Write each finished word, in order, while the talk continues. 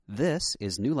This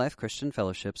is New Life Christian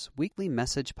Fellowship's weekly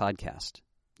message podcast.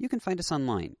 You can find us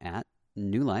online at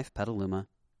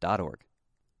newlifepetaluma.org.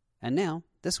 And now,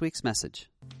 this week's message.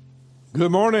 Good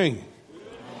morning.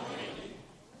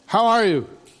 How are you?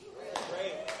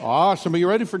 Great. Awesome. Are you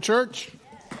ready for church?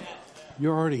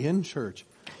 You're already in church.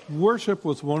 Worship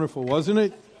was wonderful, wasn't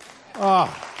it?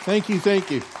 Thank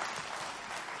you.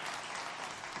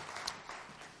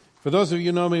 For those of you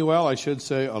who know me well, I should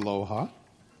say aloha.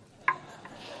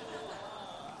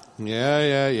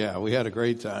 Yeah. We had a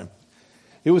great time.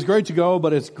 It was great to go,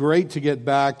 but it's great to get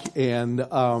back. And,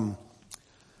 I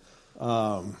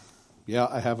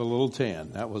have a little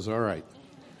tan. That was all right.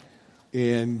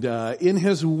 And in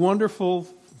His wonderful,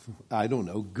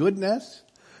 goodness,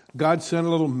 God sent a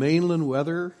little mainland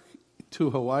weather to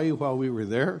Hawaii while we were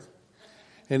there.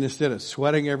 And instead of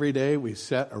sweating every day, we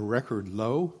set a record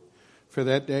low for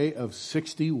that day of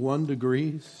 61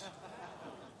 degrees.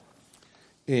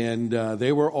 And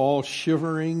they were all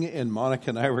shivering, and Monica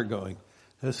and I were going,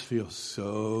 this feels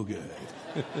so good.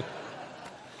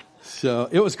 So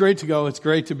it was great to go. It's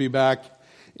great to be back.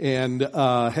 And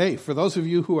hey, for those of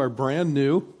you who are brand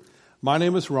new, my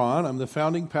name is Ron. I'm the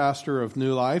founding pastor of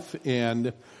New Life.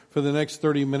 And for the next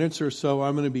 30 minutes or so,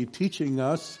 I'm going to be teaching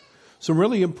us some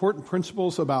really important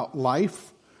principles about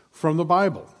life from the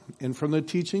Bible and from the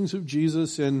teachings of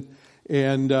Jesus. And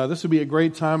this would be a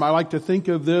great time. I like to think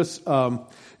of this,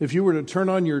 if you were to turn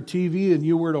on your TV and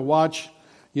you were to watch,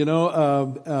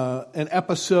 an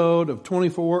episode of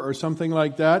 24 or something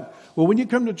like that. Well, when you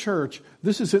come to church,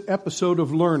 this is an episode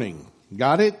of learning.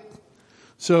 Got it?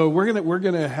 So we're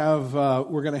gonna have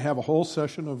a whole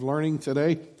session of learning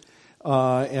today.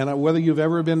 And whether you've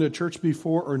ever been to church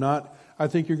before or not, I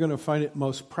think you're going to find it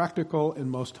most practical and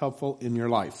most helpful in your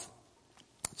life.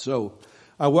 So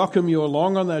I welcome you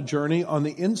along on that journey. On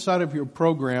the inside of your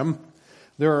program,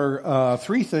 there are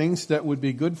 3 things that would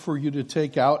be good for you to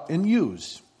take out and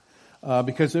use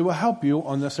because they will help you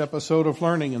on this episode of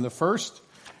learning. And the first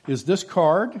is this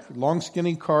card, long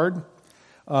skinny card.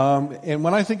 And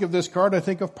when I think of this card, I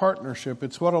think of partnership.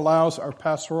 It's what allows our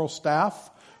pastoral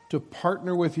staff to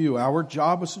partner with you. Our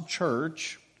job as a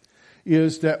church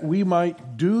is that we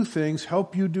might do things,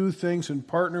 help you do things, and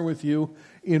partner with you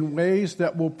in ways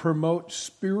that will promote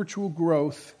spiritual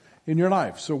growth in your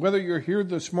life. So whether you're here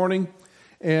this morning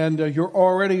and you're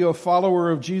already a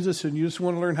follower of Jesus and you just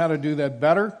want to learn how to do that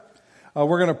better,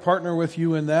 we're going to partner with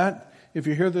you in that. If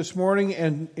you're here this morning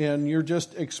and you're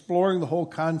just exploring the whole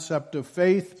concept of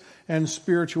faith and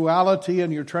spirituality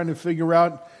and you're trying to figure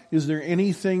out, is there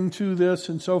anything to this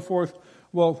and so forth?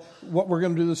 Well, what we're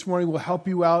going to do this morning will help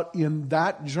you out in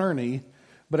that journey.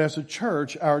 But as a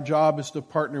church, our job is to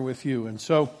partner with you. And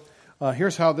so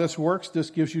here's how this works. This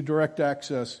gives you direct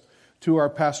access to our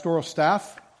pastoral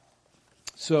staff.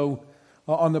 So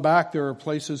on the back, there are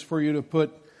places for you to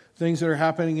put things that are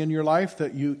happening in your life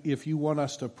that if you want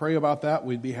us to pray about that,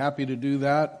 we'd be happy to do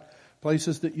that.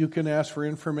 Places that you can ask for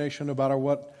information about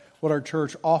what our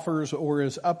church offers or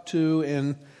is up to.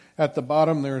 And at the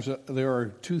bottom, there are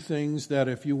 2 things that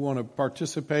if you want to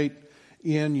participate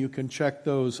in, you can check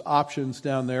those options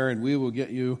down there, and we will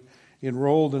get you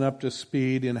enrolled and up to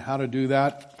speed in how to do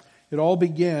that. It all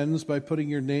begins by putting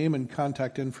your name and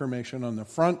contact information on the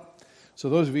front.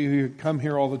 So those of you who come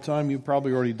here all the time, you've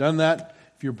probably already done that.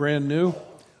 If you're brand new,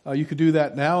 you could do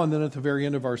that now, and then at the very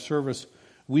end of our service,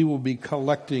 we will be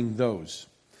collecting those.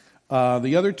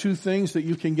 The other 2 things that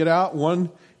you can get out,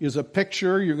 one is a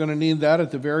picture. You're going to need that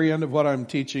at the very end of what I'm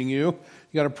teaching you.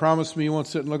 You got to promise me you won't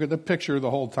sit and look at the picture the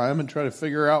whole time and try to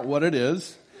figure out what it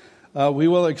is. We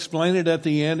will explain it at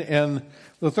the end. And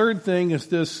the third thing is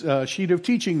this sheet of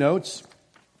teaching notes.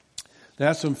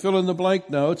 That's some fill-in-the-blank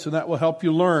notes, and that will help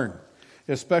you learn,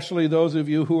 especially those of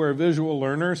you who are visual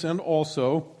learners. And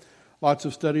also, lots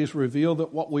of studies reveal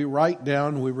that what we write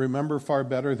down, we remember far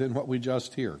better than what we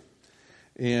just hear.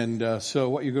 And so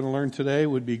what you're going to learn today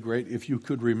would be great if you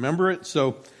could remember it.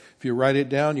 So if you write it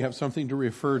down, you have something to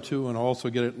refer to and also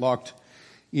get it locked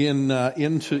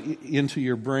into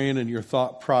your brain and your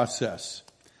thought process.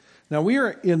 Now, we are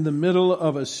in the middle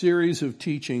of a series of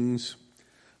teachings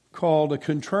called A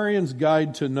Contrarian's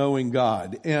Guide to Knowing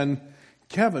God. And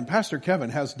Pastor Kevin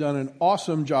has done an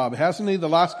awesome job, hasn't he, the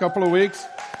last couple of weeks?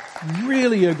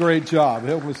 Really a great job.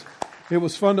 It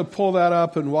was fun to pull that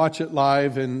up and watch it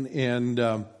live, and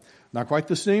not quite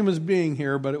the same as being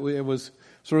here, but it was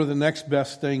sort of the next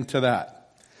best thing to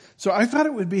that. So I thought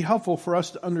it would be helpful for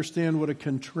us to understand what a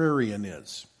contrarian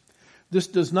is. This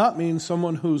does not mean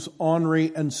someone who's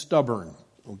ornery and stubborn,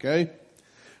 okay?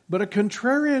 But a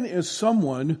contrarian is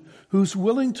someone who's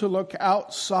willing to look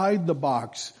outside the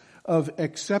box of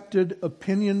accepted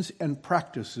opinions and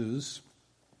practices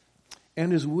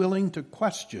and is willing to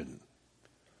question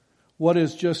what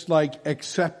is just like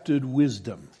accepted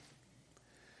wisdom.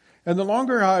 And the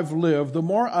longer I've lived, the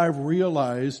more I've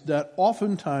realized that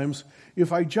oftentimes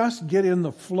if I just get in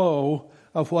the flow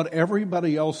of what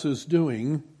everybody else is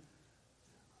doing,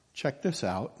 check this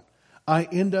out, I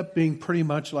end up being pretty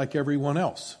much like everyone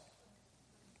else.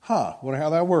 Wonder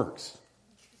how that works.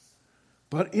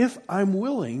 But if I'm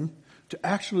willing to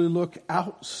actually look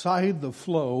outside the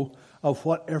flow of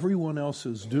what everyone else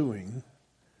is doing,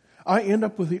 I end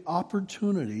up with the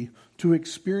opportunity to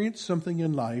experience something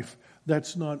in life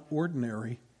that's not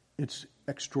ordinary, it's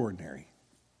extraordinary.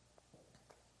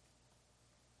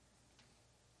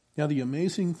 Now, the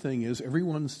amazing thing is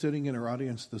everyone sitting in our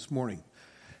audience this morning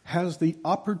has the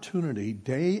opportunity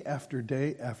day after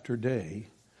day after day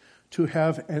to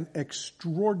have an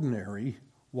extraordinary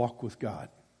walk with God.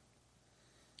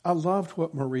 I loved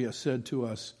what Maria said to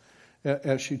us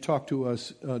as she talked to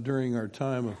us during our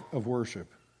time of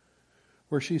worship,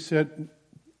 where she said,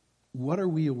 what are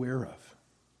we aware of?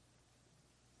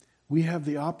 We have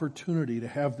the opportunity to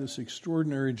have this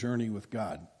extraordinary journey with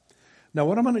God. Now,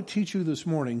 what I'm going to teach you this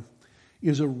morning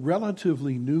is a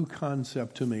relatively new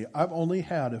concept to me. I've only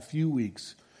had a few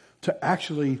weeks to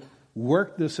actually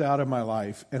work this out in my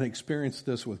life and experience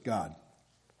this with God.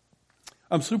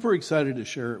 I'm super excited to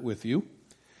share it with you.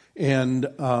 And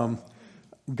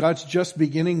God's just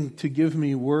beginning to give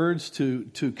me words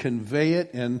to convey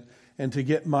it and to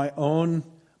get my own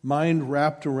mind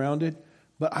wrapped around it.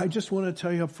 But I just want to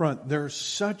tell you up front, there's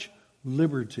such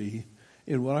liberty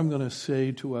in what I'm going to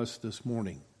say to us this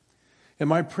morning. And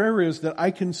my prayer is that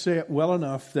I can say it well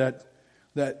enough that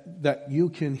you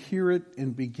can hear it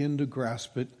and begin to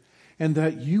grasp it, and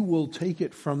that you will take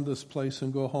it from this place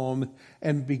and go home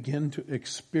and begin to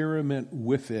experiment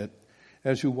with it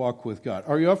as you walk with God.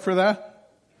 Are you up for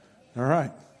that? All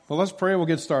right. Well, let's pray. We'll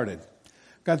get started.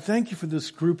 God, thank you for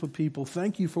this group of people.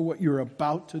 Thank you for what you're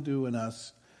about to do in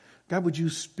us. God, would you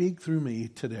speak through me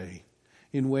today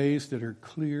in ways that are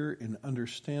clear and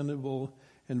understandable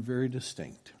and very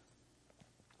distinct?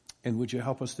 And would you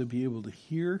help us to be able to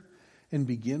hear and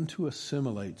begin to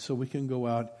assimilate so we can go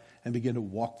out and begin to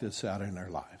walk this out in our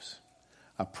lives?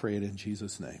 I pray it in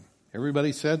Jesus' name.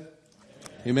 Everybody said?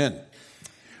 Amen.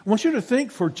 I want you to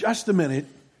think for just a minute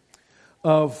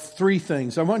of three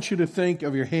things. I want you to think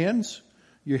of your hands,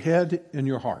 your head, and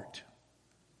your heart.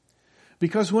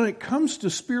 Because when it comes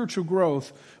to spiritual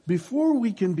growth, before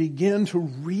we can begin to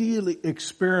really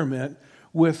experiment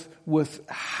with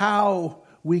how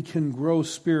we can grow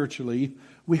spiritually,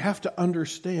 we have to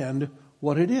understand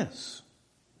what it is.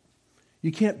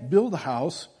 You can't build a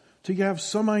house till you have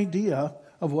some idea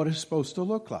of what it's supposed to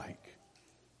look like.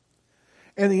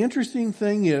 And the interesting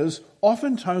thing is,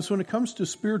 oftentimes when it comes to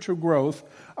spiritual growth,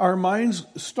 our minds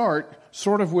start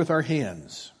sort of with our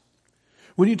hands.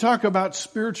 When you talk about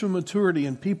spiritual maturity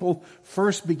and people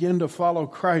first begin to follow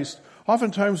Christ,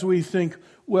 oftentimes we think,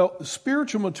 well,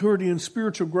 spiritual maturity and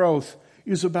spiritual growth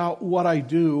is about what I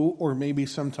do, or maybe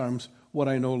sometimes what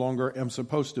I no longer am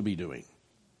supposed to be doing.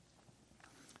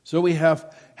 So we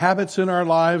have habits in our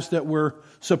lives that we're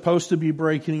supposed to be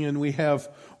breaking, and we have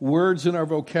words in our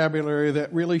vocabulary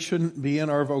that really shouldn't be in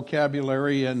our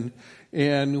vocabulary,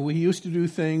 and we used to do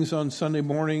things on Sunday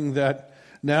morning that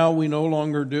now we no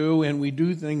longer do, and we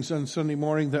do things on Sunday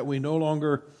morning that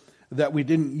we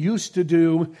didn't used to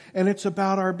do, and it's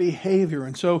about our behavior.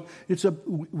 And so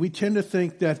we tend to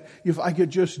think that if I could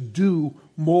just do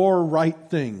more right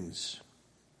things,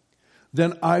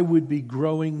 then I would be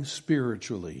growing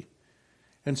spiritually.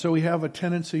 And so we have a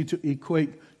tendency to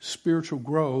equate spiritual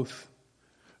growth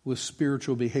with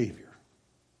spiritual behavior.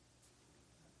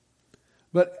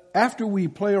 But after we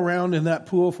play around in that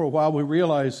pool for a while, we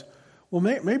realize, well,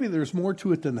 maybe there's more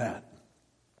to it than that.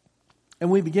 And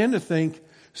we begin to think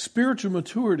spiritual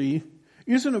maturity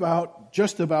isn't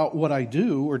just about what I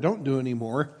do or don't do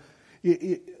anymore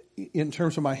in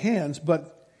terms of my hands,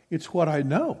 but it's what I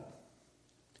know.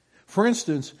 For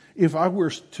instance, if I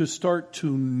were to start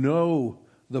to know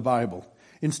the Bible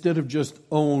instead of just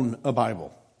own a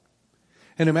Bible.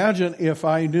 And imagine if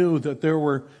I knew that there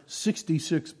were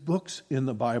 66 books in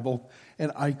the Bible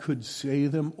and I could say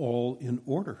them all in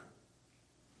order.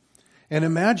 And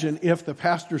imagine if the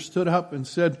pastor stood up and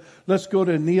said, let's go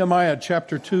to Nehemiah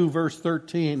chapter 2, verse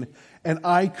 13, and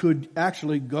I could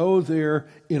actually go there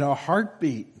in a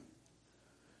heartbeat.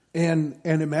 And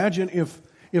imagine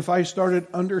if I started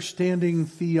understanding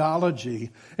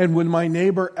theology, and when my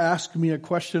neighbor asked me a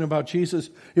question about Jesus,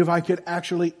 if I could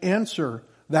actually answer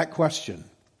that question.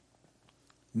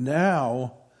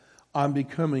 Now I'm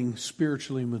becoming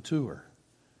spiritually mature.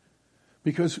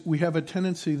 Because we have a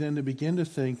tendency then to begin to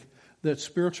think that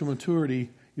spiritual maturity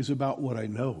is about what I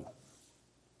know.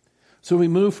 So we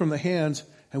move from the hands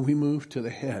and we move to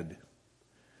the head.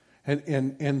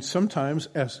 And sometimes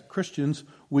as Christians,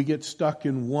 we get stuck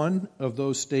in one of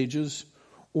those stages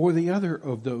or the other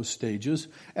of those stages.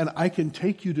 And I can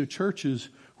take you to churches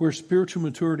where spiritual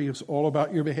maturity is all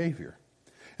about your behavior.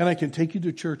 And I can take you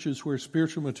to churches where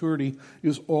spiritual maturity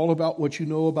is all about what you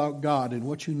know about God and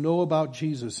what you know about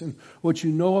Jesus and what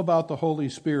you know about the Holy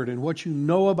Spirit and what you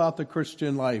know about the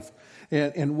Christian life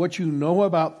and what you know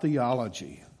about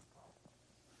theology.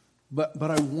 But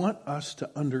I want us to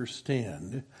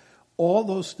understand all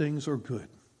those things are good.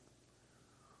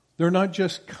 They're not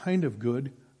just kind of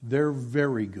good, they're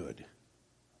very good.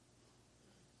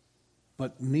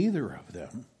 But neither of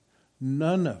them,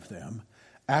 none of them,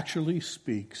 actually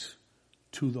speaks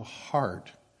to the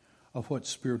heart of what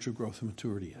spiritual growth and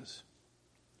maturity is.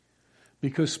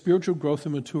 Because spiritual growth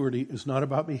and maturity is not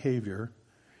about behavior,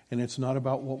 and it's not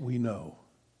about what we know.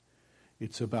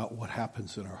 It's about what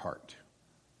happens in our heart.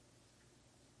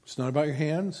 It's not about your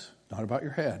hands, not about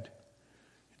your head.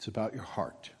 It's about your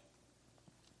heart.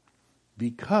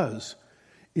 Because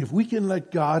if we can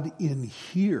let God in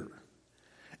here,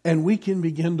 and we can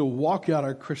begin to walk out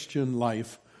our Christian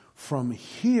life from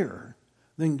here,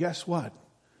 then guess what?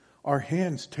 Our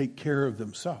hands take care of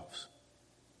themselves.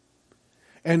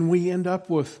 And we end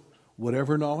up with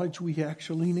whatever knowledge we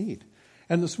actually need.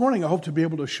 And this morning I hope to be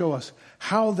able to show us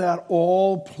how that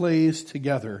all plays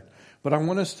together. But I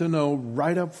want us to know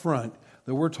right up front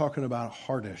that we're talking about a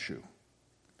heart issue.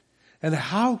 And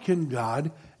how can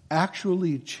God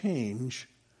actually change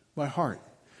my heart?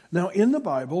 Now in the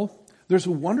Bible, there's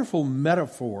a wonderful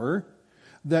metaphor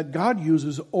that God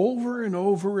uses over and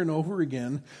over and over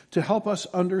again to help us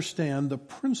understand the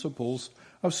principles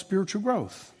of spiritual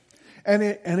growth. And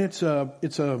it's a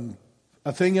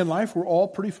thing in life we're all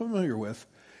pretty familiar with.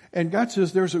 And God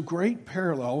says there's a great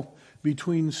parallel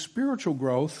between spiritual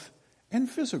growth and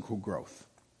physical growth.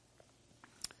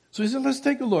 So he said, let's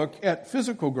take a look at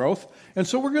physical growth. And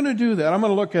so we're going to do that. I'm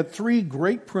going to look at 3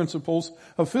 great principles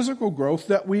of physical growth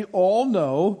that we all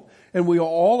know and we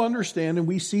all understand, and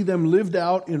we see them lived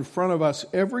out in front of us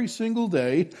every single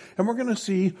day. And we're going to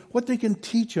see what they can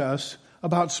teach us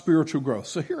about spiritual growth.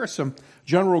 So here are some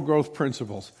general growth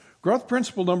principles. Growth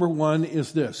principle number 1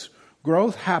 is this.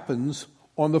 Growth happens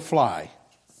on the fly.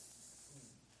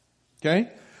 Okay?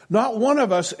 Not one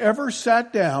of us ever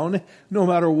sat down, no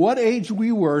matter what age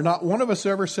we were, not one of us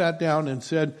ever sat down and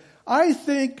said, I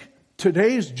think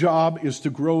today's job is to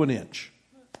grow an inch.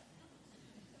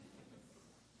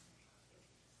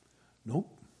 Nope.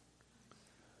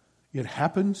 It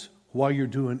happens while you're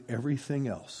doing everything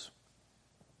else.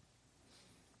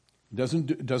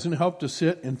 It doesn't help to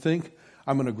sit and think,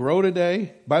 I'm going to grow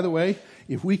today. By the way,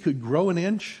 if we could grow an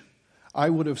inch, I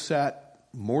would have sat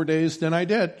more days than I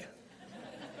did.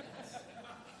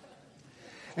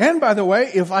 And by the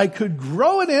way, if I could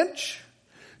grow an inch,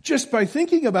 just by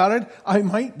thinking about it, I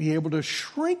might be able to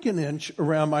shrink an inch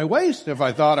around my waist if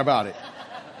I thought about it.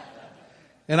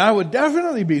 And I would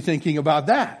definitely be thinking about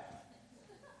that.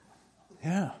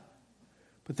 Yeah.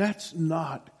 But that's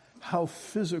not how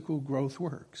physical growth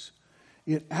works.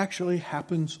 It actually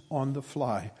happens on the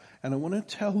fly. And I want to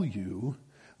tell you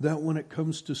that when it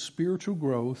comes to spiritual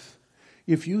growth,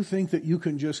 if you think that you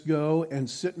can just go and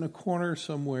sit in a corner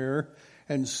somewhere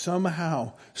and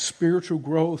somehow spiritual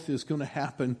growth is going to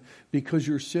happen because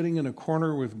you're sitting in a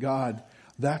corner with God,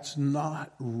 that's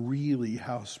not really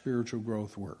how spiritual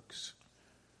growth works.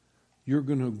 You're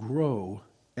going to grow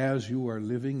as you are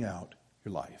living out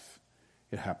your life.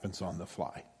 It happens on the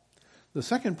fly. The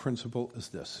second principle is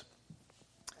this.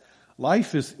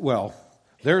 There's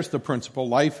the principle.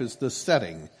 Life is the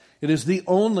setting. It is the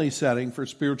only setting for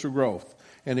spiritual growth,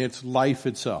 and it's life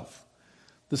itself.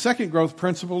 The second growth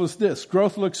principle is this.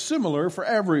 Growth looks similar for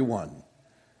everyone.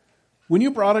 When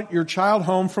you brought your child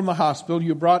home from the hospital,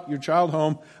 you brought your child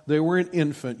home, they were an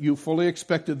infant. You fully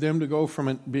expected them to go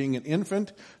from being an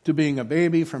infant to being a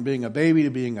baby, from being a baby to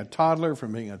being a toddler,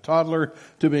 from being a toddler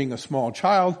to being a small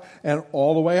child, and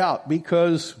all the way out.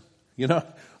 Because,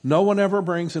 no one ever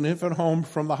brings an infant home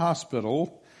from the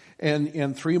hospital,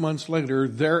 and 3 months later,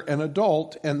 they're an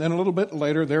adult, and then a little bit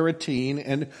later, they're a teen.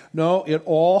 And no, it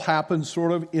all happens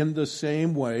sort of in the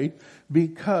same way,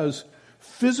 because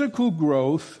physical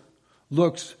growth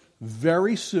looks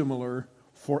very similar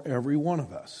for every one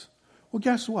of us. Well,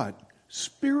 guess what?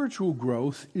 Spiritual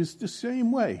growth is the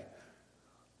same way.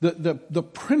 The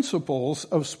principles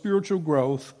of spiritual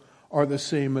growth are the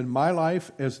same in my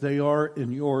life as they are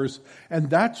in yours. And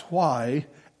that's why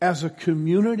as a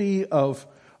community of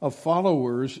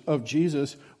followers of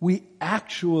Jesus, we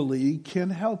actually can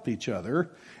help each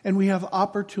other, and we have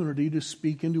opportunity to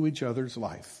speak into each other's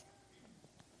life.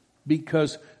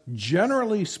 Because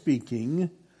generally speaking,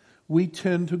 we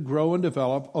tend to grow and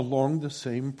develop along the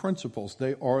same principles.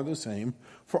 They are the same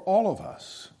for all of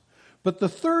us. But the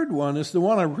third one is the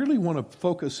one I really want to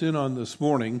focus in on this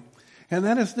morning, and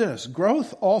that is this.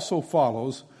 Growth also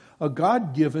follows a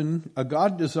God-given, a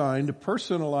God-designed,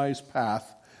 personalized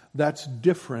path that's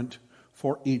different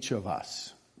for each of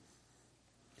us.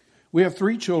 We have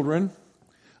 3 children.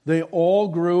 They all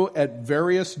grew at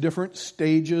various different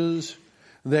stages.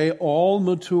 They all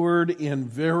matured in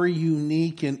very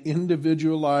unique and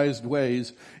individualized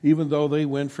ways, even though they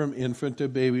went from infant to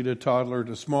baby to toddler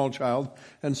to small child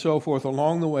and so forth.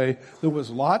 Along the way, there was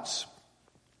lots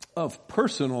of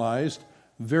personalized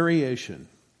variation.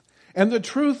 And the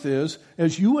truth is,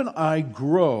 as you and I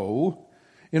grow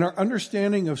in our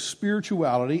understanding of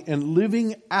spirituality and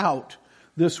living out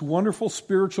this wonderful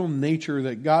spiritual nature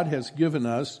that God has given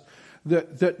us,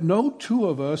 that no two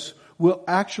of us will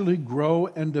actually grow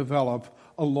and develop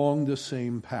along the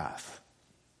same path.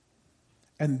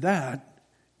 And that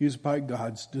is by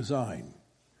God's design.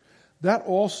 That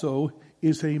also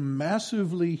is a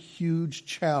massively huge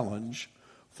challenge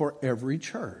for every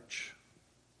church.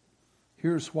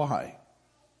 Here's why.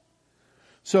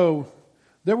 So,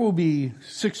 there will be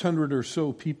 600 or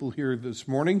so people here this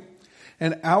morning,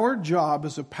 and our job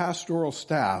as a pastoral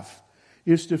staff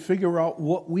is to figure out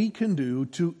what we can do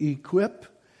to equip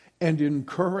and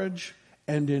encourage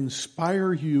and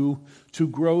inspire you to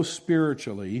grow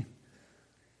spiritually,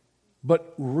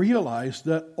 but realize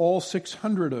that all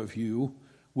 600 of you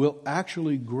will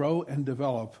actually grow and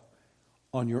develop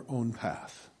on your own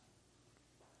path.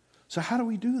 So how do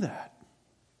we do that?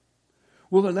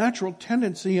 Well, the natural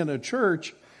tendency in a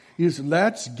church is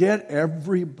let's get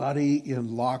everybody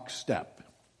in lockstep.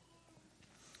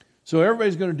 So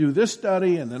everybody's going to do this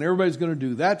study, and then everybody's going to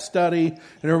do that study,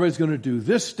 and everybody's going to do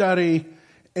this study.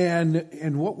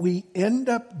 And what we end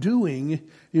up doing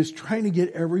is trying to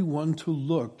get everyone to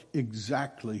look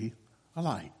exactly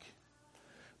alike.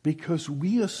 Because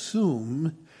we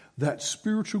assume that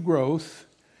spiritual growth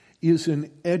is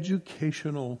an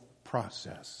educational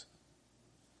process.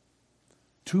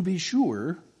 To be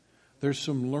sure, there's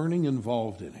some learning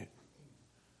involved in it.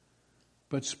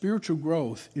 But spiritual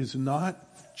growth is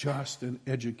not just an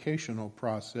educational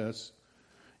process.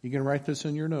 You can write this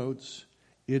in your notes.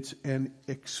 It's an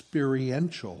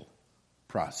experiential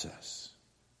process.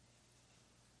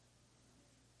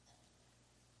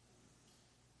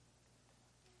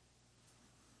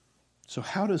 So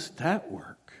how does that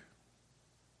work?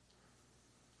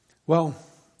 Well,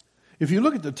 if you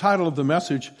look at the title of the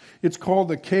message, it's called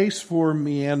The Case for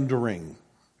Meandering.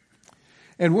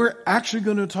 And we're actually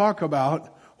going to talk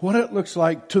about what it looks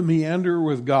like to meander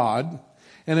with God.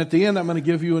 And at the end, I'm going to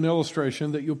give you an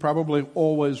illustration that you'll probably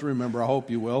always remember. I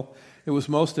hope you will. It was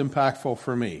most impactful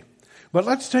for me. But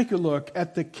let's take a look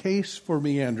at the case for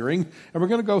meandering. And we're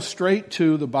going to go straight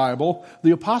to the Bible.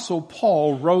 The Apostle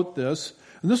Paul wrote this.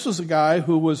 And this was a guy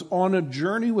who was on a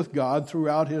journey with God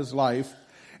throughout his life.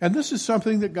 And this is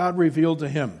something that God revealed to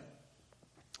him.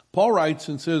 Paul writes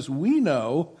and says, "We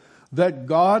know that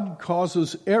God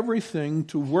causes everything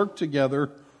to work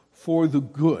together for the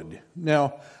good."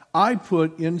 Now, I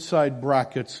put inside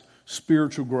brackets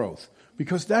spiritual growth,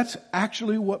 because that's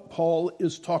actually what Paul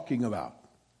is talking about.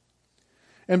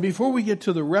 And before we get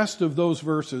to the rest of those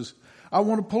verses, I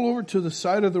want to pull over to the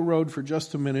side of the road for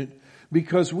just a minute,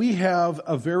 because we have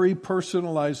a very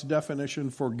personalized definition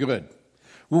for good.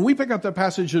 When we pick up the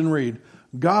passage and read,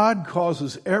 God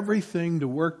causes everything to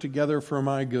work together for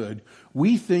my good,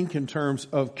 we think in terms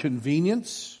of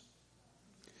convenience.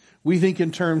 We think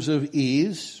in terms of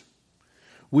ease.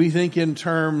 We think in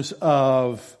terms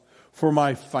of for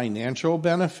my financial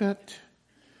benefit.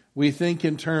 We think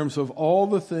in terms of all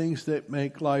the things that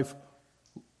make life,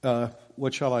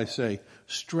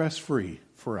 stress-free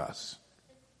for us.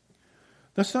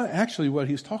 That's not actually what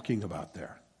he's talking about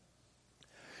there.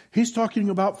 He's talking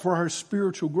about for our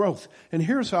spiritual growth. And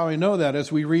here's how I know that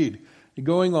as we read.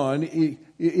 Going on,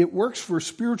 it works for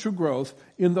spiritual growth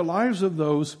in the lives of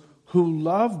those who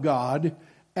love God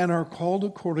and are called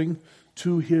according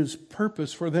to his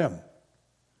purpose for them.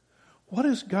 What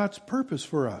is God's purpose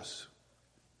for us?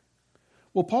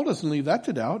 Well, Paul doesn't leave that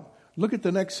to doubt. Look at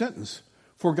the next sentence.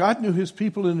 For God knew his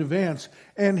people in advance,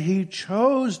 and he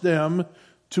chose them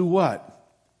to what?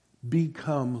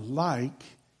 Become like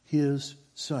his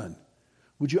Son.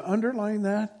 Would you underline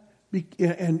that?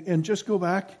 And just go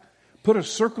back, put a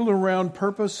circle around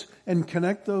purpose and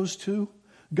connect those two?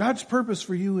 God's purpose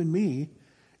for you and me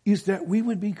is that we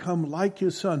would become like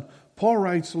His Son. Paul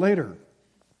writes later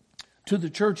to the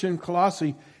church in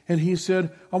Colossae, and he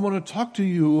said, I want to talk to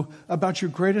you about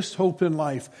your greatest hope in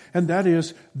life, and that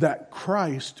is that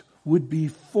Christ would be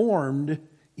formed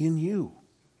in you.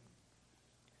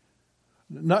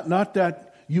 Not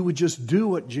that you would just do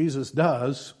what Jesus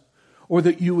does, or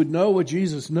that you would know what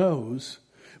Jesus knows,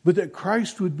 but that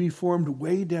Christ would be formed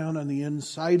way down on the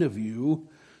inside of you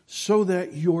so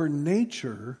that your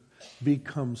nature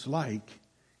becomes like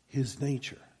His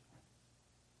nature.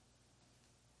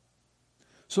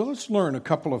 So let's learn a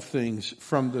couple of things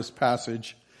from this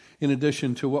passage in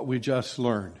addition to what we just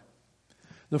learned.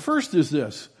 The first is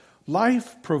this: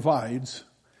 life provides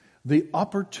the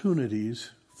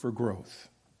opportunities for growth.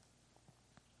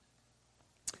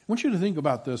 I want you to think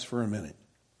about this for a minute.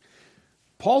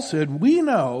 Paul said, we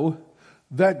know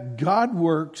that God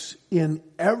works in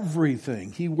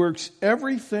everything. He works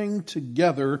everything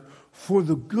together for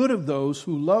the good of those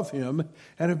who love Him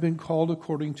and have been called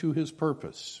according to His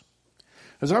purpose.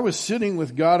 As I was sitting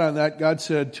with God on that, God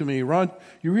said to me, Ron,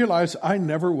 you realize I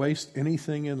never waste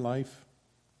anything in life?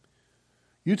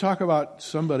 You talk about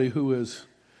somebody who is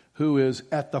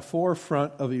at the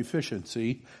forefront of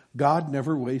efficiency. God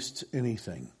never wastes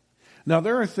anything. Now,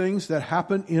 there are things that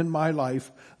happen in my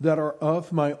life that are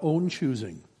of my own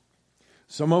choosing.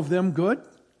 Some of them good,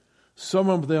 some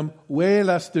of them way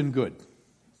less than good.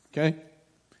 Okay?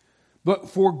 But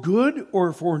for good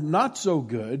or for not so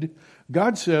good,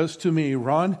 God says to me,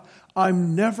 Ron,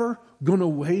 I'm never going to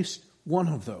waste one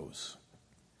of those.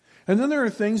 And then there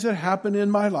are things that happen in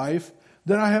my life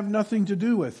that I have nothing to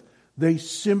do with. They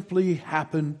simply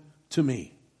happen to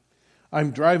me.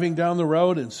 I'm driving down the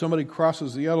road and somebody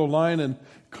crosses the yellow line and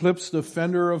clips the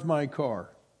fender of my car.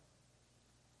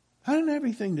 I didn't have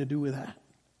anything to do with that.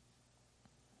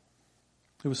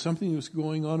 It was something that was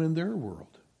going on in their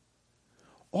world.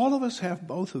 All of us have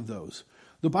both of those.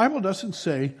 The Bible doesn't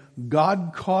say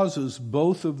God causes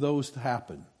both of those to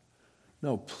happen.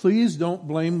 No, please don't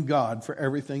blame God for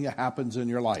everything that happens in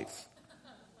your life.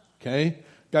 Okay?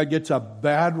 God gets a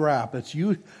bad rap. It's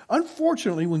you.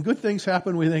 Unfortunately, when good things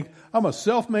happen, we think, I'm a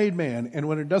self-made man. And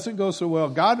when it doesn't go so well,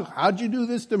 God, how'd you do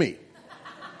this to me?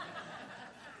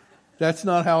 That's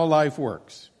not how life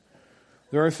works.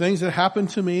 There are things that happen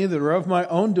to me that are of my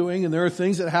own doing, and there are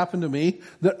things that happen to me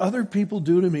that other people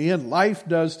do to me and life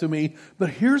does to me.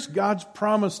 But here's God's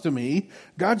promise to me.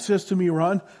 God says to me,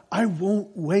 Ron, I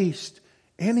won't waste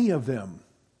any of them.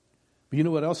 But you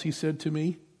know what else He said to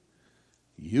me?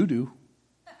 You do.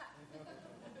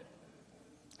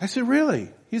 I said, really?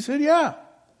 He said, yeah.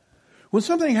 When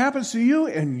something happens to you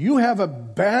and you have a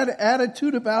bad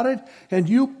attitude about it and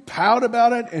you pout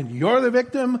about it and you're the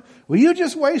victim, well, you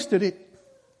just wasted it.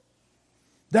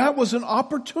 That was an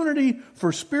opportunity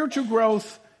for spiritual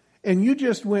growth, and you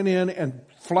just went in and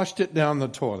flushed it down the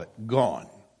toilet. Gone.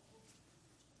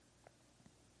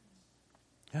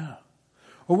 Yeah.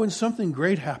 Or when something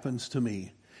great happens to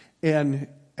me, and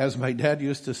as my dad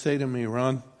used to say to me,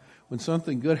 Ron, when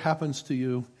something good happens to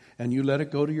you and you let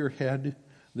it go to your head,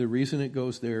 the reason it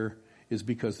goes there is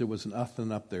because there was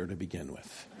nothing up there to begin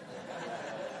with.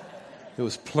 There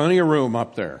was plenty of room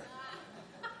up there.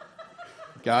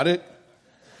 Got it?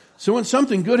 So when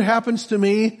something good happens to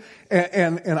me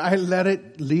and I let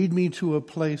it lead me to a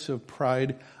place of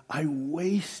pride, I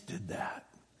wasted that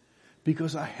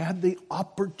because I had the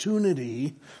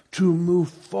opportunity to move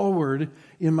forward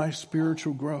in my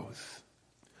spiritual growth.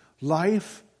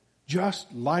 Life,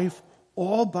 just life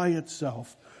all by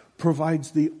itself,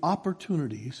 provides the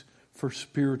opportunities for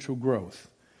spiritual growth.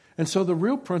 And so the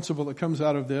real principle that comes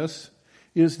out of this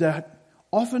is that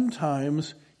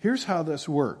oftentimes, here's how this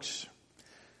works.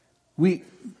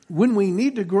 When we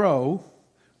need to grow,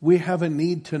 we have a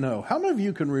need to know. How many of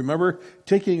you can remember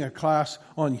taking a class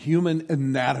on human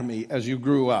anatomy as you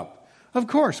grew up? Of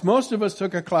course, most of us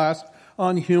took a class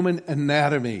on human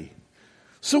anatomy.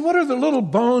 So what are the little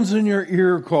bones in your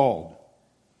ear called?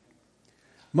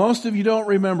 Most of you don't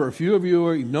remember. A few of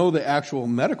you know the actual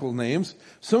medical names.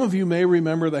 Some of you may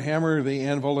remember the hammer, the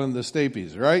anvil, and the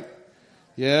stapes, right?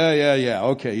 Yeah.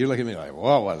 Okay, you're looking at me like,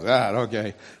 what was that?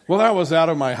 Okay. Well, that was out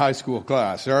of my high school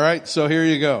class, all right? So here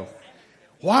you go.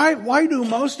 Why do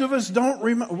most of us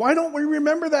why don't we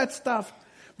remember that stuff?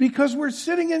 Because we're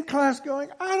sitting in class going,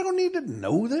 I don't need to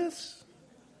know this.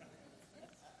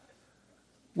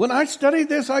 When I studied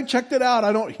this, I checked it out.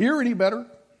 I don't hear any better.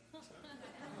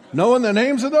 Knowing the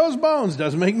names of those bones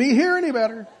doesn't make me hear any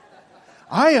better.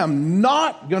 I am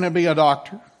not going to be a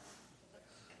doctor.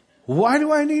 Why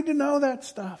do I need to know that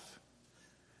stuff?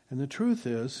 And the truth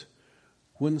is,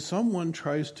 when someone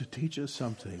tries to teach us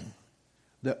something,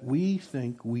 that we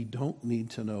think we don't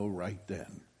need to know right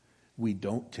then, we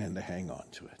don't tend to hang on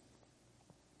to it.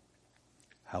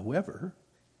 However,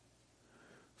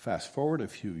 fast forward a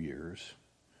few years,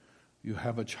 you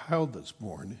have a child that's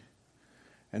born,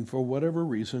 and for whatever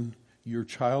reason, your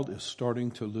child is starting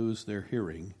to lose their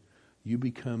hearing. You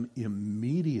become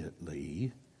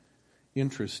immediately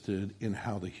interested in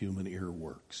how the human ear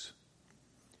works.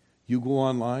 You go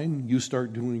online, you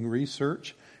start doing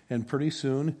research, and pretty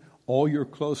soon, all your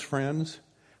close friends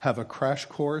have a crash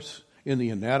course in the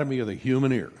anatomy of the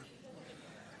human ear.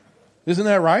 Isn't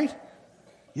that right?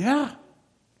 Yeah.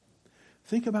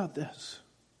 Think about this.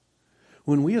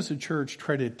 When we as a church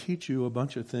try to teach you a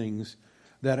bunch of things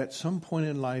that at some point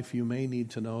in life you may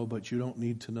need to know, but you don't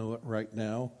need to know it right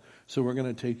now. So we're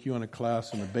going to take you on a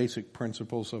class on the basic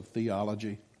principles of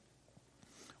theology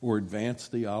or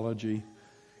advanced theology.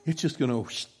 It's just going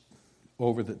to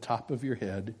over the top of your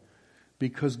head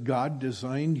because God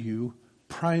designed you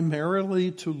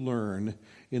primarily to learn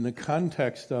in the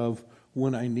context of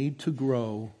when I need to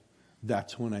grow,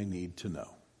 that's when I need to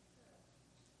know.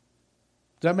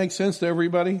 Does that make sense to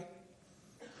everybody?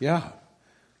 Yeah.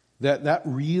 That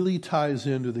really ties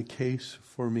into the case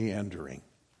for meandering.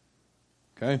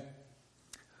 Okay?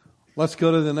 Let's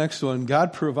go to the next one.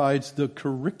 God provides the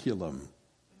curriculum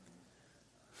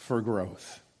for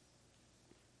growth.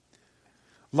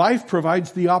 Life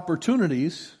provides the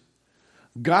opportunities.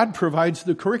 God provides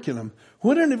the curriculum.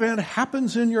 When an event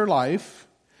happens in your life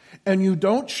and you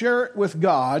don't share it with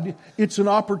God, it's an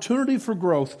opportunity for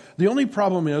growth. The only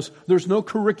problem is there's no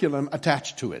curriculum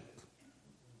attached to it.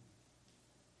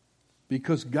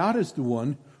 Because God is the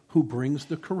one who brings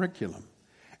the curriculum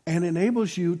and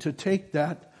enables you to take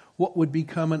that, what would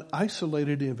become an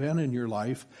isolated event in your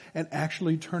life, and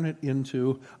actually turn it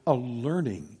into a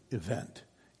learning event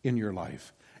in your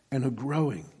life and a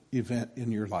growing event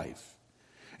in your life.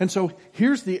 And so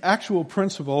here's the actual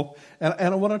principle, and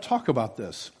I want to talk about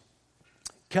this.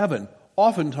 Kevin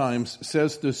oftentimes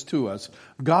says this to us.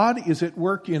 God is at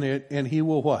work in it, and He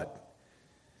will what?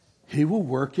 He will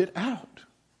work it out.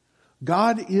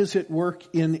 God is at work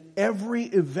in every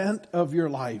event of your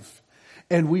life.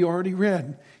 And we already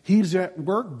read, He's at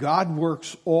work. God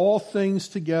works all things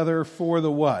together for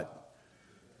the what?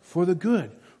 For the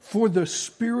good. For the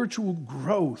spiritual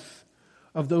growth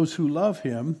of those who love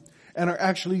Him and are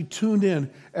actually tuned in,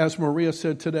 as Maria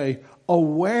said today,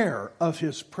 aware of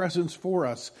His presence for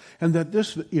us. And that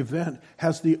this event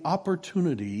has the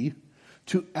opportunity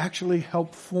to actually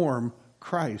help form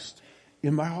Christ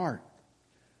in my heart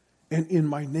and in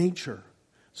my nature,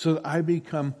 so that I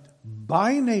become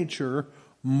by nature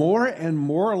more and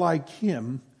more like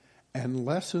Him and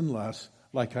less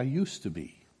like I used to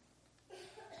be.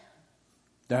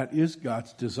 That is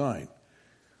God's design.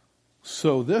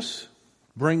 So this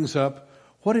brings up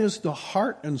what is the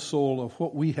heart and soul of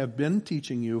what we have been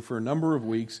teaching you for a number of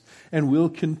weeks and will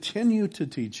continue to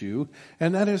teach you,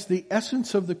 and that is the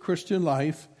essence of the Christian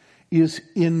life is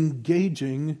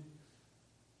engaging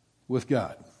with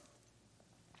God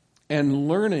and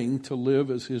learning to live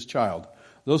as His child.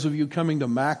 Those of you coming to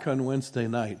MAC on Wednesday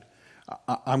night,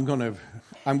 I'm going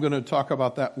to talk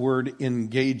about that word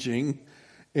engaging,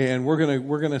 and we're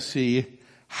going to see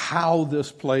how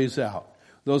this plays out.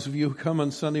 Those of you who come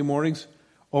on Sunday mornings,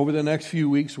 over the next few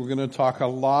weeks, we're going to talk a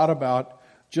lot about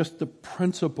just the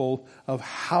principle of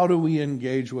how do we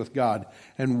engage with God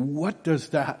and what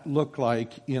does that look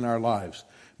like in our lives,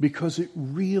 because it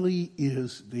really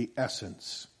is the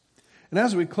essence. And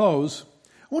as we close,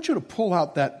 I want you to pull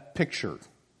out that picture,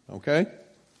 okay?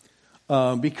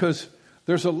 Because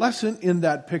there's a lesson in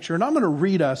that picture. And I'm going to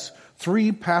read us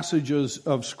 3 passages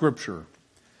of Scripture.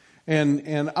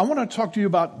 And I want to talk to you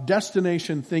about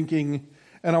destination thinking,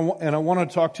 and I want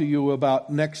to talk to you about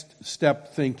next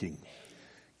step thinking.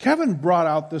 Kevin brought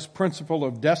out this principle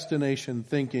of destination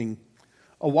thinking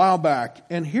a while back.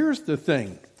 And here's the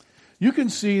thing. You can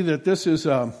see that this is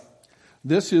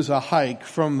a hike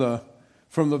from the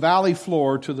valley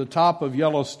floor to the top of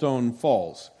Yellowstone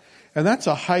Falls. And that's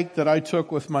a hike that I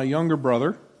took with my younger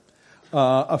brother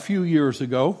a few years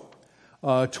ago.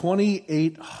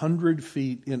 2,800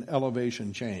 feet in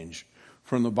elevation change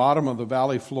from the bottom of the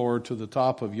valley floor to the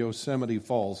top of Yosemite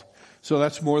Falls. So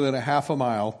that's more than a half a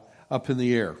mile up in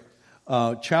the air.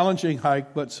 Challenging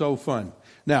hike, but so fun.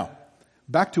 Now,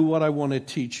 back to what I want to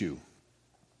teach you.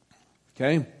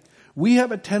 Okay? We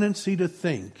have a tendency to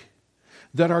think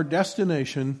that our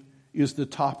destination is the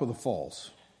top of the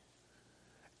falls.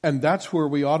 And that's where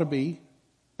we ought to be.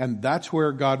 And that's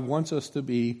where God wants us to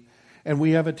be. And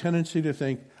we have a tendency to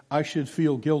think, I should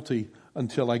feel guilty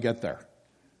until I get there,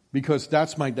 because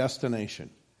that's my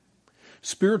destination.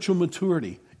 Spiritual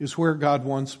maturity is where God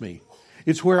wants me.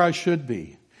 It's where I should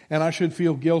be. And I should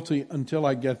feel guilty until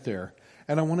I get there.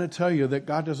 And I want to tell you that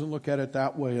God doesn't look at it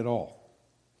that way at all.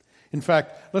 In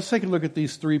fact, let's take a look at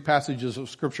these 3 passages of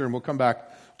Scripture, and we'll come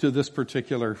back to this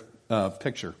particular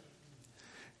picture.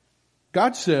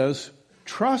 God says,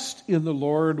 trust in the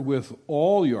Lord with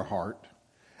all your heart,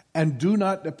 and do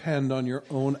not depend on your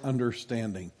own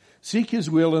understanding. Seek His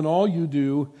will in all you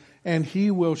do, and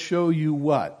He will show you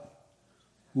what?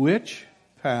 Which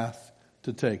path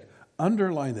to take.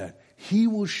 Underline that. He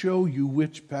will show you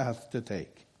which path to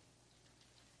take.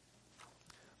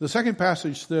 The second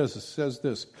passage says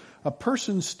this, a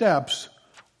person's steps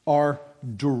are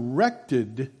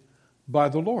directed by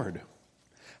the Lord.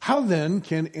 How then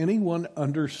can anyone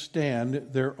understand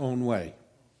their own way?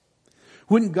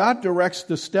 When God directs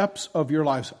the steps of your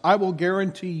lives, I will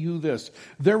guarantee you this.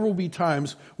 There will be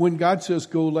times when God says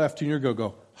go left and you're going to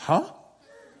go, huh?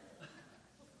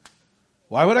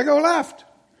 Why would I go left?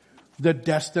 The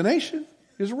destination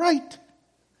is right.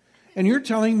 And you're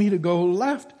telling me to go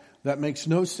left. That makes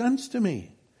no sense to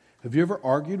me. Have you ever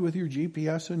argued with your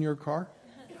GPS in your car?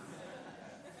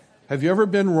 Have you ever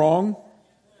been wrong?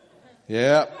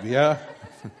 Yeah.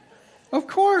 Of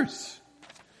course.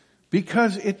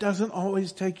 Because it doesn't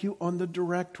always take you on the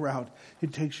direct route.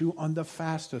 It takes you on the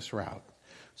fastest route.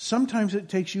 Sometimes it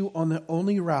takes you on the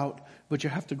only route, but you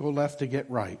have to go left to get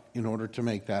right in order to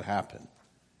make that happen.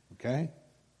 Okay?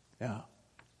 Yeah.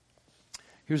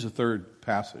 Here's a third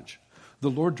passage. The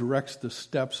Lord directs the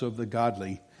steps of the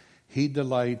godly. He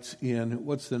delights in,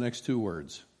 what's the next 2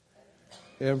 words?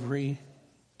 Every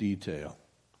detail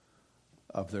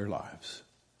of their lives.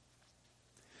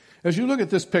 As you look at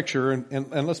this picture,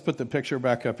 and let's put the picture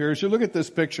back up here. As you look at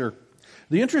this picture,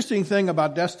 the interesting thing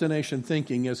about destination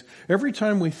thinking is every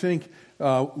time we think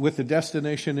with the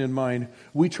destination in mind,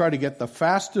 we try to get the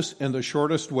fastest and the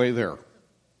shortest way there.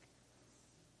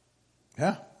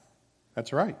 Yeah,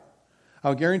 that's right.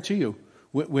 I'll guarantee you,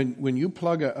 when you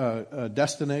plug a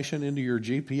destination into your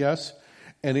GPS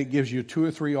and it gives you 2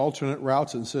 or 3 alternate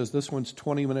routes and says this one's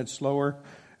 20 minutes slower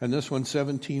and this one's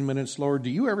 17 minutes slower, do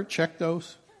you ever check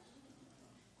those?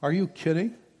 Are you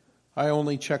kidding? I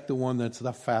only check the one that's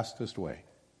the fastest way.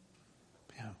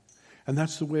 Yeah. And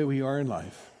that's the way we are in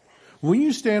life. When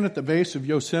you stand at the base of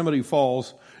Yosemite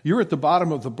Falls, you're at the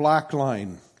bottom of the black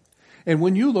line. And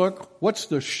when you look, what's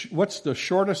the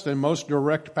shortest and most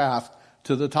direct path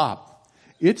to the top?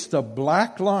 It's the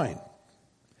black line.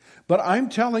 But I'm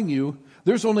telling you,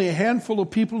 there's only a handful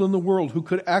of people in the world who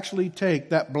could actually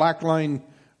take that black line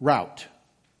route,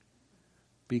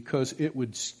 because it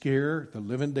would scare the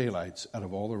living daylights out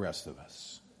of all the rest of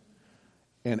us.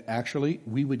 And actually,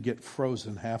 we would get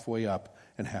frozen halfway up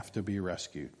and have to be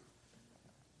rescued.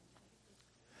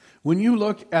 When you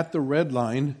look at the red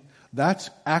line, that's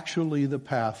actually the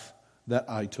path that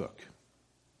I took.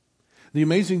 The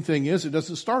amazing thing is, it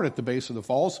doesn't start at the base of the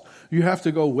falls. You have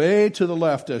to go way to the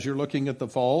left as you're looking at the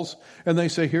falls. And they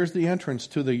say, here's the entrance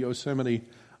to the Yosemite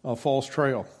Falls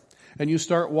Trail. And you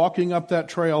start walking up that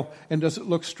trail, and does it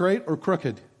look straight or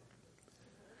crooked?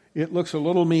 It looks a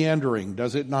little meandering,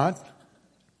 does it not?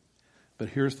 But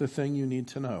here's the thing you need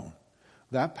to know.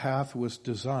 That path was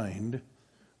designed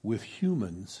with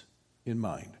humans in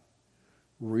mind.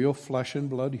 Real flesh and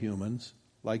blood humans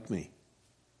like me.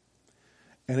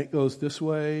 And it goes this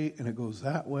way, and it goes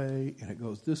that way, and it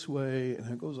goes this way, and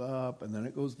it goes up, and then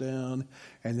it goes down,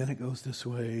 and then it goes this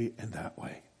way and that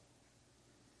way.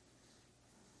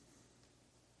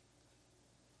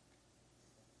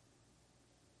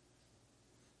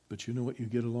 But you know what you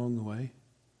get along the way?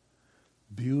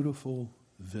 Beautiful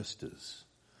vistas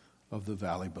of the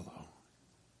valley below.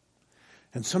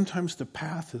 And sometimes the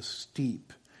path is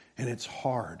steep and it's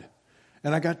hard.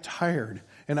 And I got tired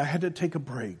and I had to take a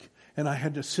break and I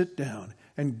had to sit down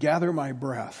and gather my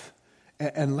breath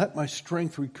and let my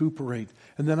strength recuperate.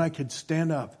 And then I could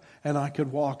stand up and I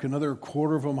could walk another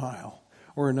 1/4 mile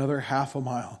or another 1/2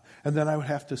 mile. And then I would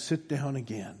have to sit down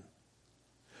again.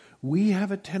 We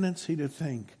have a tendency to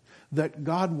think that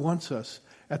God wants us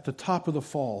at the top of the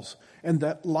falls and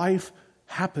that life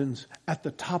happens at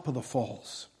the top of the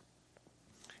falls.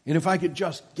 And if I could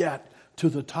just get to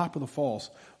the top of the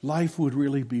falls, life would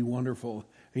really be wonderful.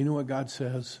 And you know what God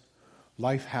says?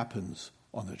 Life happens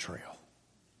on the trail.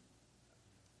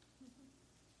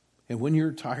 And when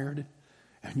you're tired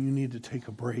and you need to take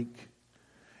a break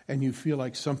and you feel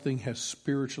like something has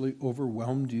spiritually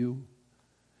overwhelmed you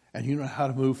and you know how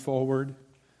to move forward,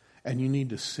 and you need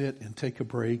to sit and take a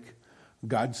break,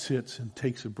 God sits and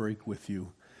takes a break with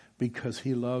you. because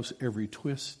he loves every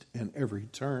twist and every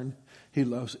turn. He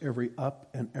loves every up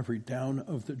and every down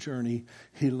of the journey.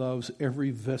 He loves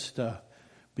every vista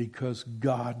because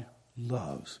God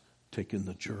loves taking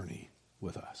the journey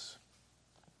with us.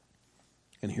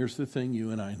 And here's the thing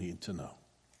you and I need to know.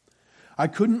 I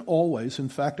couldn't always, in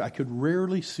fact, I could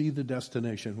rarely see the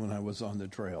destination when I was on the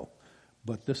trail.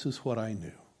 But this is what I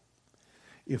knew.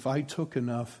 If I took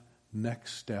enough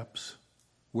next steps,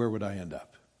 where would I end up?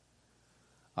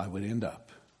 I would end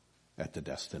up at the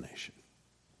destination.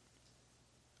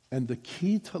 And the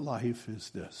key to life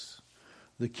is this.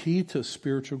 The key to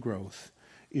spiritual growth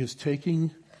is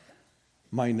taking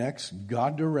my next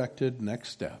God-directed next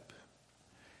step.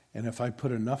 And if I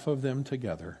put enough of them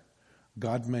together,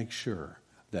 God makes sure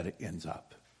that it ends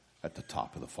up at the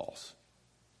top of the falls.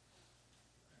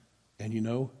 And you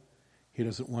know, he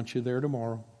doesn't want you there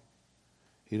tomorrow.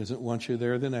 He doesn't want you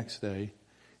there the next day.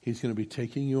 He's going to be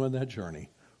taking you on that journey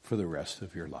for the rest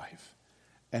of your life.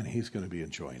 And he's going to be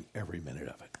enjoying every minute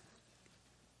of it.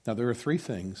 Now, there are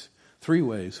three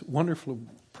ways, wonderful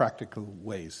practical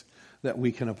ways that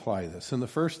we can apply this. And the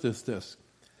first is this.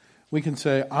 We can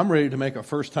say, I'm ready to make a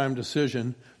first-time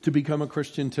decision to become a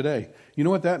Christian today. You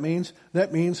know what that means?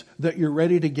 That means that you're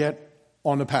ready to get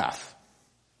on the path.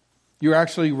 You're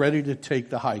actually ready to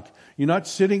take the hike. You're not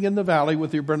sitting in the valley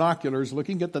with your binoculars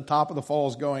looking at the top of the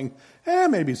falls going,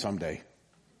 maybe someday.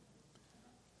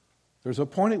 There's a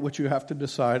point at which you have to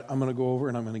decide, I'm going to go over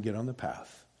and I'm going to get on the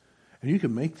path. And you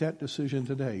can make that decision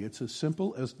today. It's as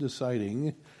simple as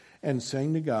deciding and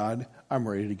saying to God, I'm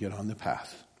ready to get on the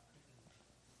path.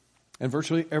 And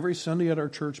virtually every Sunday at our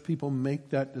church, people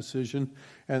make that decision,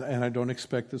 and I don't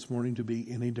expect this morning to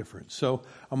be any different. So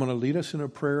I'm going to lead us in a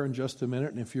prayer in just a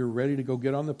minute, and if you're ready to go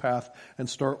get on the path and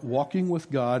start walking with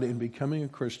God and becoming a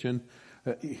Christian,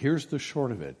 here's the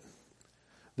short of it.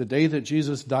 The day that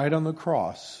Jesus died on the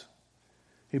cross,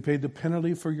 he paid the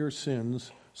penalty for your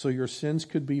sins so your sins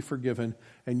could be forgiven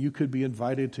and you could be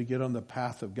invited to get on the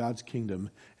path of God's kingdom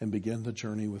and begin the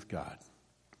journey with God.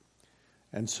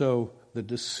 And so the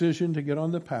decision to get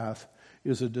on the path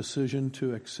is a decision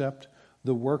to accept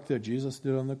the work that Jesus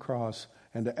did on the cross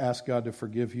and to ask God to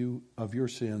forgive you of your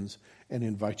sins and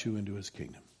invite you into his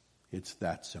kingdom. It's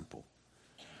that simple.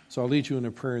 So I'll lead you in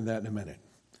a prayer in that in a minute.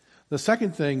 The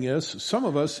second thing is, some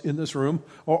of us in this room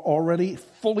are already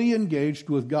fully engaged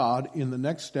with God in the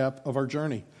next step of our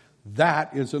journey.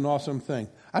 That is an awesome thing.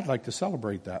 I'd like to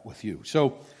celebrate that with you.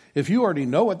 So if you already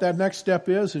know what that next step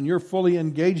is and you're fully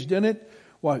engaged in it,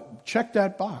 well, check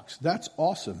that box. That's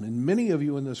awesome. And many of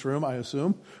you in this room, I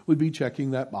assume, would be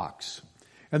checking that box.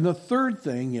 And the third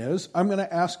thing is, I'm going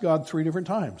to ask God 3 different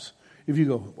times. If you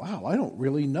go, wow, I don't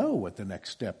really know what the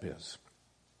next step is.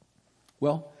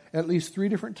 Well, at least 3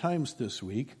 different times this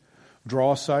week,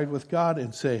 draw aside with God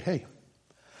and say, hey,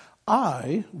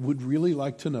 I would really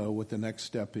like to know what the next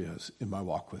step is in my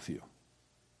walk with you.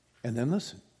 And then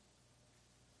listen.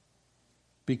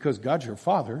 Because God's your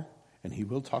Father, and he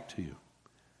will talk to you.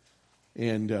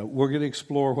 And we're going to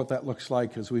explore what that looks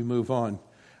like as we move on.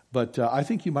 But I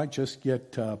think you might just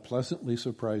get pleasantly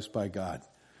surprised by God,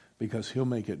 because he'll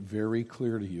make it very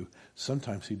clear to you.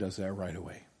 Sometimes he does that right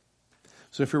away.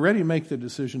 So if you're ready to make the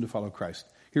decision to follow Christ,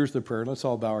 here's the prayer. Let's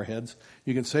all bow our heads.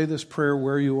 You can say this prayer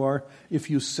where you are. If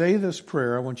you say this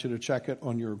prayer, I want you to check it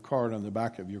on your card, on the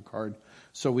back of your card,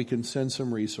 so we can send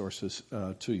some resources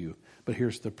to you. But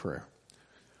here's the prayer.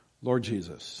 Lord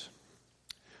Jesus,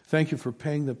 thank you for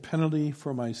paying the penalty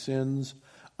for my sins.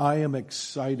 I am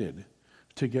excited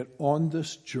to get on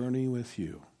this journey with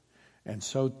you. And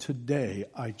so today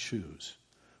I choose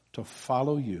to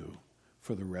follow you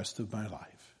for the rest of my life.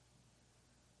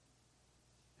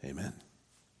 Amen.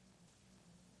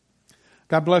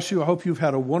 God bless you. I hope you've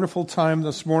had a wonderful time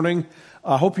this morning.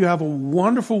 I hope you have a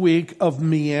wonderful week of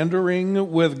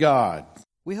meandering with God.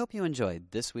 We hope you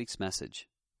enjoyed this week's message.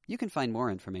 You can find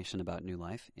more information about New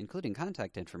Life, including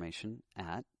contact information,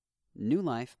 at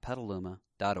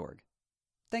newlifepetaluma.org.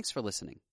 Thanks for listening.